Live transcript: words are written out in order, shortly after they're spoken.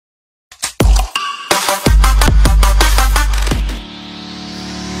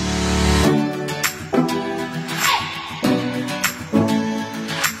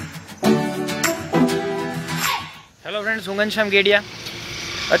Friends हूँ घनश्याम गेडिया।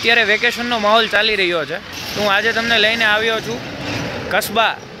 अत्यारे वेकेशनનો माहौल चाली रह्यो छे तो हूँ आजे तमने लईने आव्यो छुं कसबा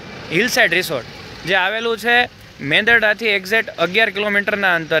हिलसाइड रिसोर्ट जे आवेलुं छे मेंदरडाथी एक्जेक्ट 11 किलोमीटरना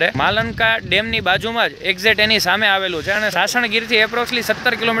अंतरे मालनका डेमनी बाजुमां ज एक्जेक्ट एनी सामे आवेलुं छे अने सासन गीरथी एप्रोक्सली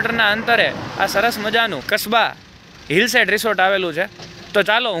 17 किलोमीटरना अंतरे आ सरस मजानुं कसबा हिलसाइड रिसोर्ट आवेलुं छे। तो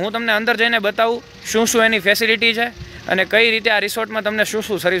चालो हूँ तमने अंदर जईने बतावुं शुं शुं एनी फेसिलिटी छे अने कई रीते आ रिसोर्टमां तमने शुं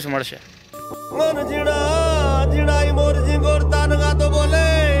शुं सर्विस मळशे।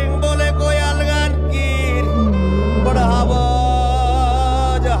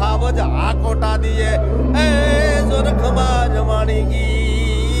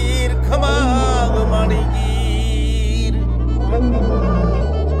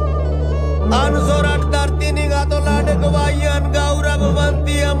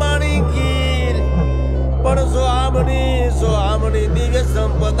 सोहामणी दिव्य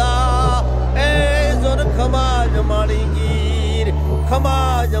संपदा ए जोर खमाज माणी गीर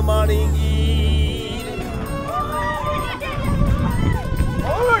खमाज माणी गीर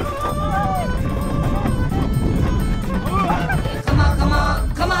खमा खमा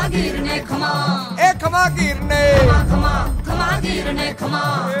खमा गीर ने खमा ए खमा गीर ने खमा खमा गीर ने खमा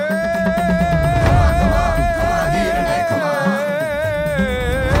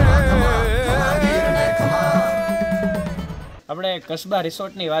આપણે કસ્બા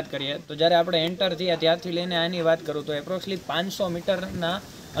રિસોર્ટની વાત કરીએ તો જ્યારે આપણે એન્ટર થયા ત્યારથી લઈને આની વાત કરું તો એપ્રોક્સલી 500 મીટરના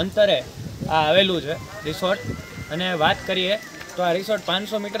અંતરે આ આવેલું છે રિસોર્ટ। અને વાત કરીએ તો આ રિસોર્ટ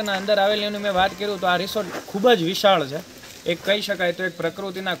 500 મીટરના અંદર આવેલું મેં વાત કર્યું તો આ રિસોર્ટ ખૂબ જ વિશાળ છે। એક કહી શકાય તો એક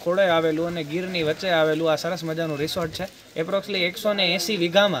પ્રકૃતિના ખોળે આવેલું અને ગીરની વચ્ચે આવેલું આ સરસ મજાનું રિસોર્ટ છે। એપ્રોક્સલી 180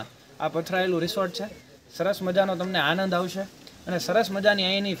 વીઘામાં આ પથરાયેલું રિસોર્ટ છે। સરસ મજાનો તમને આનંદ આવશે અને સરસ મજાની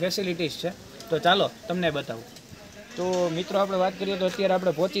અહીંની ફેસિલિટીઝ છે। તો ચાલો તમને બતાવું। तो मित्रों આપણે વાત કરીએ તો અત્યારે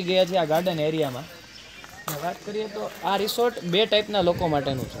આપણે પહોંચી ગયા છીએ આ ગાર્ડન એરિયામાં। વાત કરીએ તો આ રિસોર્ટ બે ટાઈપના લોકો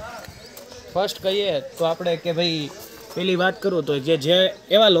માટેનું છે। ફર્સ્ટ કહીએ તો આપણે કે ભાઈ પેલી વાત કરું તો જે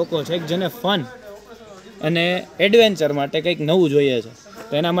એવા લોકો છે જેને ફન અને એડવેન્ચર માટે કંઈક નવું જોઈએ છે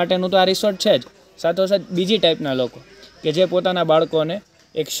તો એના માટેનું તો આ રિસોર્ટ છે જ। સાથોસાથ બીજી ટાઈપના લોકો કે જે પોતાના બાળકોને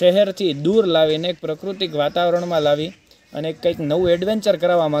એક શહેરથી દૂર લાવીને એક પ્રાકૃતિક વાતાવરણમાં લાવી અને કંઈક નવું એડવેન્ચર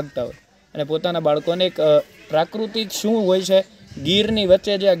કરાવવા માગતા હોય અને પોતાના બાળકોને એક પ્રાકૃતિક શું હોય છે ગીરની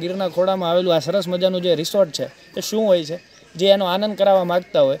વચ્ચે જે આ ગીરના ખોળામાં આવેલું આ સરસ મજાનું જે રિસોર્ટ છે એ શું હોય છે જે એનો આનંદ કરાવવા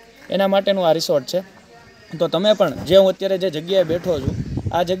માગતા હોય એના માટેનું આ રિસોર્ટ છે। તો તમે પણ જે હું અત્યારે જે જગ્યાએ બેઠો છું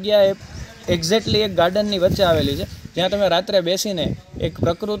આ જગ્યા એક્ઝેક્ટલી એક ગાર્ડનની વચ્ચે આવેલી છે જ્યાં તમે રાત્રે બેસીને એક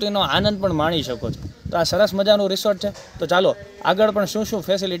પ્રકૃતિનો આનંદ પણ માણી શકો છો। તો આ સરસ મજાનું રિસોર્ટ છે। તો ચાલો આગળ પણ શું શું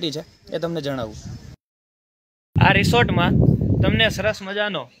ફેસિલિટી છે એ તમને જણાવું। આ રિસોર્ટમાં તમને સરસ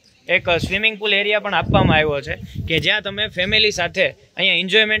મજાનો એક સ્વિમિંગ પુલ એરિયા પણ આપવામાં આવ્યો છે કે જ્યાં તમે ફેમિલી સાથે અહીંયા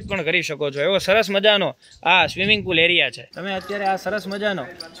એન્જોયમેન્ટ પણ કરી શકો છો। એવો સરસ મજાનો આ સ્વિમિંગ પુલ એરિયા છે। તમે અત્યારે આ સરસ મજાનો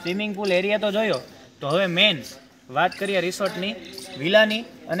સ્વિમિંગ પુલ એરિયા તો જોયો તો હવે મેઇન વાત કરીએ રિસોર્ટની વિલાની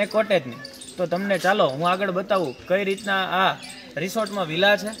અને કોટેજની। તો તમને ચાલો હું આગળ બતાવું કઈ રીતના આ રિસોર્ટમાં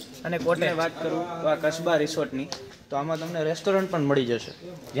વિલા છે અને કોટેજ। વાત કરું તો આ કસ્બા રિસોર્ટની તો આમાં તમને રેસ્ટોરન્ટ પણ મળી જશે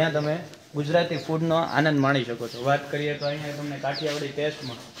જ્યાં તમે ગુજરાતી ફૂડનો આનંદ માણી શકો છો। વાત કરીએ તો અહીંયા તમને કાઠિયાવાડી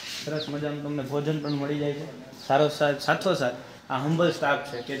ટેસ્ટમાં સરસ મજાનું તમને ભોજન પણ મળી જાય છે। સાથોસાથ આ હમ્બલ સ્ટાફ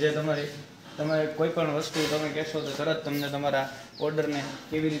છે કે જે તમે કોઈ પણ વસ્તુ તમે કહેશો તો તરત તમને તમારા ઓર્ડરને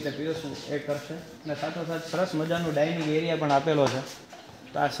કેવી રીતે પીરસવું એ કરશે। અને સાથોસાથ સરસ મજાનું ડાઇનિંગ એરિયા પણ આપેલો છે।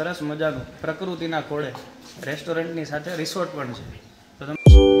 તો આ સરસ મજાનું પ્રકૃતિના ખોળે રેસ્ટોરન્ટની સાથે રિસોર્ટ પણ છે। તો તમે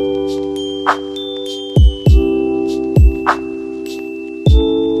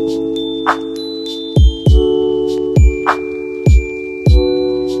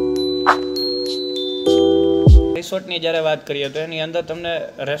રિસોર્ટની જ્યારે વાત કરીએ તો એની અંદર તમને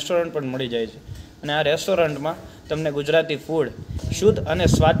રેસ્ટોરન્ટ પણ મળી જાય છે અને આ રેસ્ટોરન્ટમાં તમને ગુજરાતી ફૂડ શુદ્ધ અને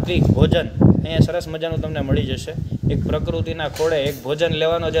સ્વાદિક ભોજન અહીંયા સરસ મજાનું તમને મળી જશે। એક પ્રકૃતિના ખોળે એક ભોજન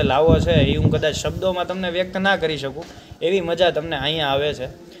લેવાનો જે લાવો છે એ હું કદાચ શબ્દોમાં તમને વ્યક્ત ના કરી શકું એવી મજા તમને અહીંયા આવે છે।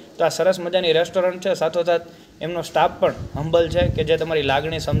 તો આ સરસ મજાની રેસ્ટોરન્ટ છે। સાથોસાથ એમનો સ્ટાફ પણ હમ્બલ છે કે જે તમારી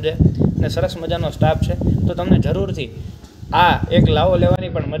લાગણી સમજે અને સરસ મજાનો સ્ટાફ છે। તો તમને જરૂરથી આ એક લાવો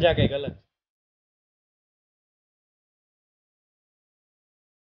લેવાની પણ મજા કંઈક અલગ।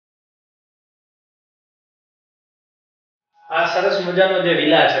 આ સરસ મજાનો જે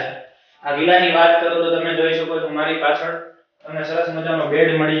વિલા છે આ વિલાની વાત કરું તો તમે જોઈ શકો છો મારી પાછળ તમને સરસ મજાનો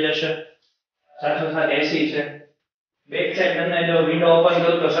બેડ મળી જશે। સાથોસાથ એસી છે। બેક સાઈડ તમને જો વિન્ડો ઓપન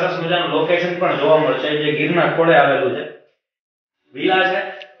કરું તો સરસ મજાનું લોકેશન પણ જોવા મળશે જે ગીરના ખોળે આવેલું છે વિલા છે।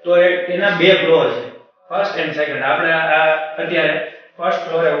 તો એના બે ફ્લોર છે ફર્સ્ટ એન્ડ સેકન્ડ। આપણે અત્યારે ફર્સ્ટ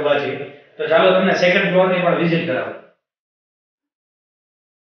ફ્લોરે ઊભા છીએ તો ચાલો તમને સેકન્ડ ફ્લોરની પણ વિઝિટ કરાવું।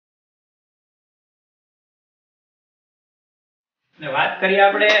 ને વાત કરીએ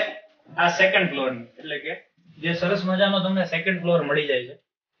આપણે આ સેકન્ડ ફ્લોરની, એટલે કે જે સરસ મજાનો તમને સેકન્ડ ફ્લોર મળી જાય છે.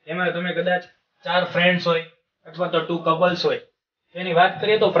 એમાં તમે કદાચ 4 ફ્રેન્ડ્સ હોય અથવા તો 2 કપલ્સ હોય, એની વાત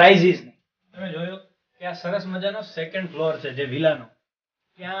કરીએ તો પ્રાઇઝિસ ની તમે જોયું કે આ સરસ મજાનો સેકન્ડ ફ્લોર છે જે વિલાનો.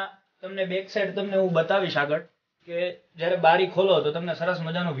 ત્યાં તમને બેક સાઈડ તમને હું બતાવીશ આગળ કે જ્યારે બારી ખોલો તો તમને સરસ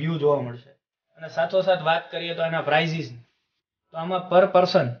મજાનો વ્યૂ જોવા મળશે. અને સાથોસાથ વાત કરીએ તો એના પ્રાઇઝિસ ની, તો આમાં પર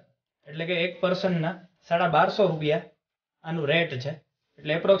પર્સન એટલે કે એક પર્સનના 1250 રૂપિયા આનું રેટ છે.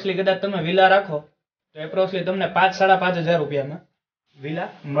 એટલે એપ્રોક્સલી કદાચ તમે વિલા રાખો તો એપ્રોક્સલી તમને 5-5.5 હજાર રૂપિયામાં વિલા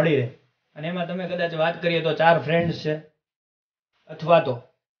મળી રહે. અને એમાં તમે કદાચ વાત કરીએ તો 4 ફ્રેન્ડ્સ છે અથવા તો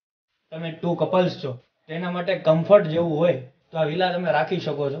તમે 2 કપલ્સ છો, તેના માટે કમ્ફર્ટ જેવું હોય તો આ વિલા તમે રાખી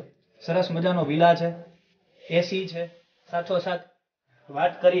શકો છો. સરસ મજાનો વિલા છે, એસી છે. સાથોસાથ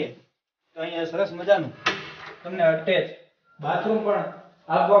વાત કરીએ તો અહીંયા સરસ મજાનું તમને અટેચ બાથરૂમ પણ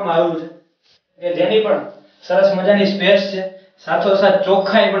આપવામાં આવ્યું છે કે જેની પણ સરસ મજાની સ્પેસ છે. સાથોસાથ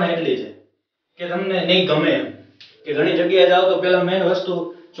ચોખ્ખાઈ પણ એટલી છે કે તમને નહીં ગમે એમ, કે ઘણી જગ્યાએ જાઓ તો પેલા મેઇન વસ્તુ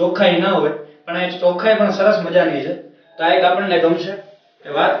ચોખ્ખાઈ ના હોય, પણ આ ચોખ્ખાઈ પણ સરસ મજાની છે. તો આ એક આપણને ગમશે.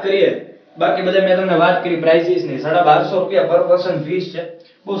 વાત કરીએ બાકી બધા મેં તમને વાત કરી પ્રાઇસીસ ની, 1250 રૂપિયા પર પર્સન ફીસ છે.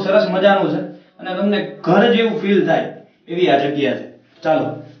 બહુ સરસ મજાનું છે અને તમને ઘર જેવું ફીલ થાય એવી આ જગ્યા છે. ચાલો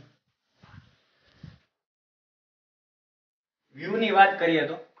વ્યૂ ની વાત કરીએ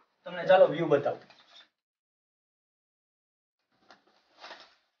તો તમને ચાલો વ્યૂ બતાવું.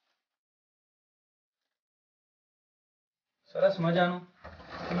 સરસ મજાનું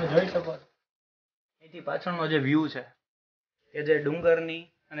તમે જોઈ શકો છો. એથી પાછળનો જે વ્યૂ છે કે જે ડુંગરની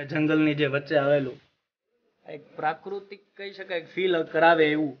અને જંગલની જે વચ્ચે આવેલું એક પ્રાકૃતિક કહી શકાય ફીલ કરાવે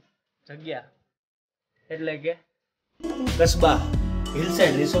એવું જગ્યા, એટલે કે કસ્બા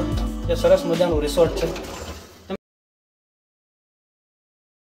હિલસાઇડ રિસોર્ટ. જે સરસ મજાનું રિસોર્ટ છે.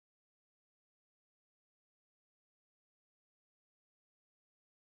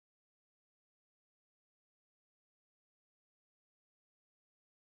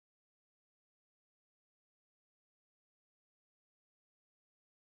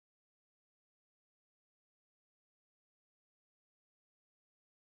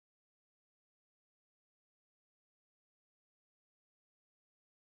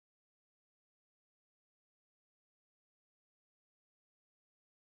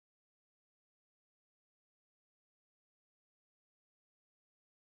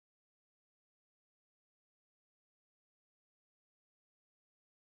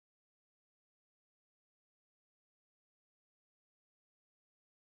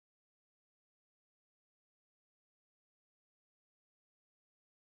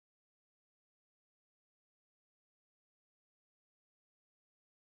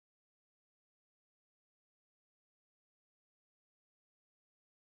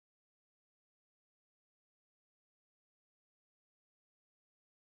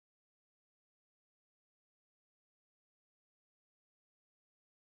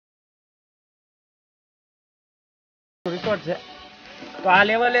 રિસોર્ટ છે તો આ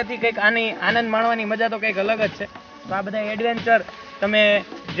લેવલેથી કંઈક આની આનંદ માણવાની મજા તો કંઈક અલગ જ છે. તો આ બધા એડવેન્ચર તમે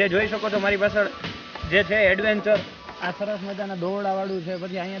જે જોઈ શકો છો મારી પાછળ જે છે એડવેન્ચર, આ સરસ મજાના દોરડાવાળું છે.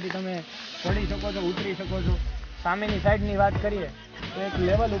 પછી અહીંયાથી તમે ચડી શકો છો, ઉતરી શકો છો. સામેની સાઈડની વાત કરીએ તો એક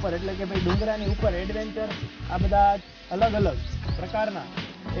લેવલ ઉપર એટલે કે ભાઈ ડુંગરાની ઉપર એડવેન્ચર, આ બધા અલગ અલગ પ્રકારના.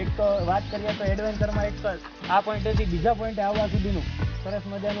 એક તો વાત કરીએ તો એડવેન્ચરમાં એક આ પોઈન્ટેથી બીજા પોઈન્ટે આવવા સુધીનું સરસ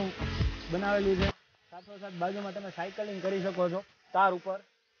મજાનું બનાવેલું છે. સાથોસાથ બાજુમાં તમે સાયકલિંગ કરી શકો છો કાર ઉપર.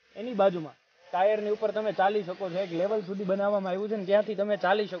 એની બાજુમાં ટાયરની ઉપર તમે ચાલી શકો છો. એક લેવલ સુધી બનાવવામાં આવ્યું છે ને ત્યાંથી તમે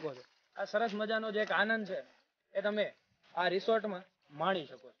ચાલી શકો છો. આ સરસ મજાનો જે એક આનંદ છે એ તમે આ રિસોર્ટમાં માણી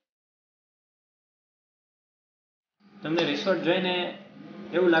શકો છો. તમને રિસોર્ટ જોઈને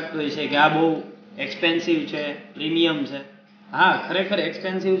એવું લાગતું હોય છે કે આ બહુ એક્સપેન્સિવ છે, પ્રીમિયમ છે. હા, ખરેખર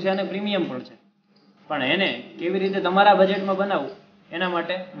એક્સપેન્સિવ છે અને પ્રીમિયમ પણ છે, પણ એને કેવી રીતે તમારા બજેટમાં બનાવવું એના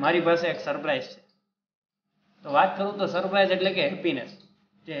માટે મારી પાસે એક સરપ્રાઈઝ છે. તો વાત કરું તો સરપ્રાઈઝ એટલે કે હેપીનેસ.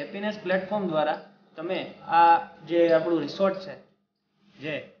 જે હેપીનેસ પ્લેટફોર્મ દ્વારા તમે આ જે આપણું રિસોર્ટ છે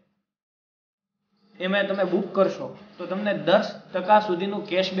જે એમાં તમે બુક કરશો તો તમને 10% સુધીનું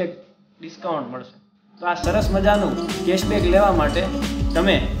કેશબેક ડિસ્કાઉન્ટ મળશે. તો આ સરસ મજાનું કેશબેક લેવા માટે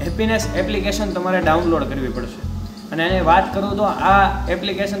તમે હેપીનેસ એપ્લિકેશન તમારે ડાઉનલોડ કરવી પડશે. અને એને વાત કરું તો આ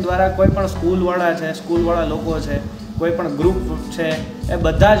એપ્લિકેશન દ્વારા કોઈ પણ સ્કૂલવાળા છે, સ્કૂલવાળા લોકો છે, કોઈ પણ ગ્રુપ છે, એ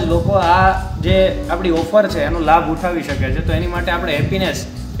બધા જ લોકો આ જે આપણી ઓફર છે એનો લાભ ઉઠાવી શકે છે. તો એની માટે આપણે હેપીનેસ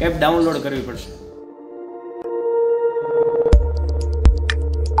એપ ડાઉનલોડ કરવી પડશે.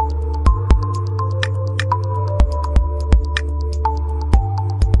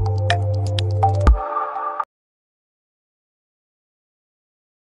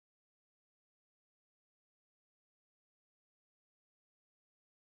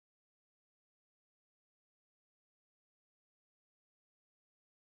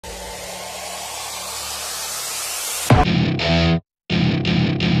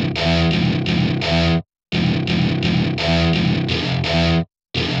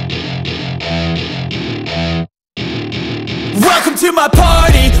 to my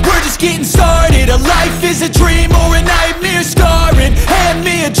party, we're just getting started. A life is a dream or a nightmare scarring. Hand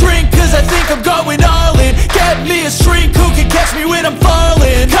me a drink cause I think I'm going all in. Get me a shrink who can catch me when I'm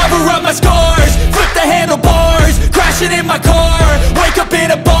falling. Cover up my scars, flip the handlebars, crashing in my car, wake up in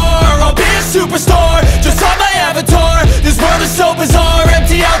a bar. I'll be a superstar, just on my avatar. This world is so bizarre,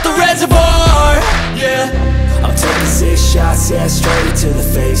 empty out the reservoir. Yeah, I'm taking 6 shots, yeah, straight to the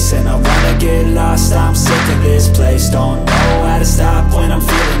face. And I wanna get lost, I'm sick of this place. Don't know how to stop when I'm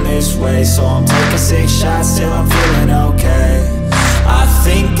feeling this way. So I'm taking 6 shots till I'm feeling okay. I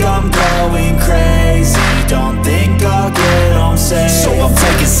think I'm going crazy, don't think I'll get home safe. So I'm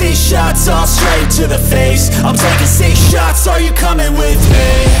taking 6 shots, all straight to the face. I'm taking 6 shots, are you coming with me?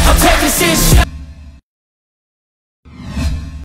 I'm taking 6 shots.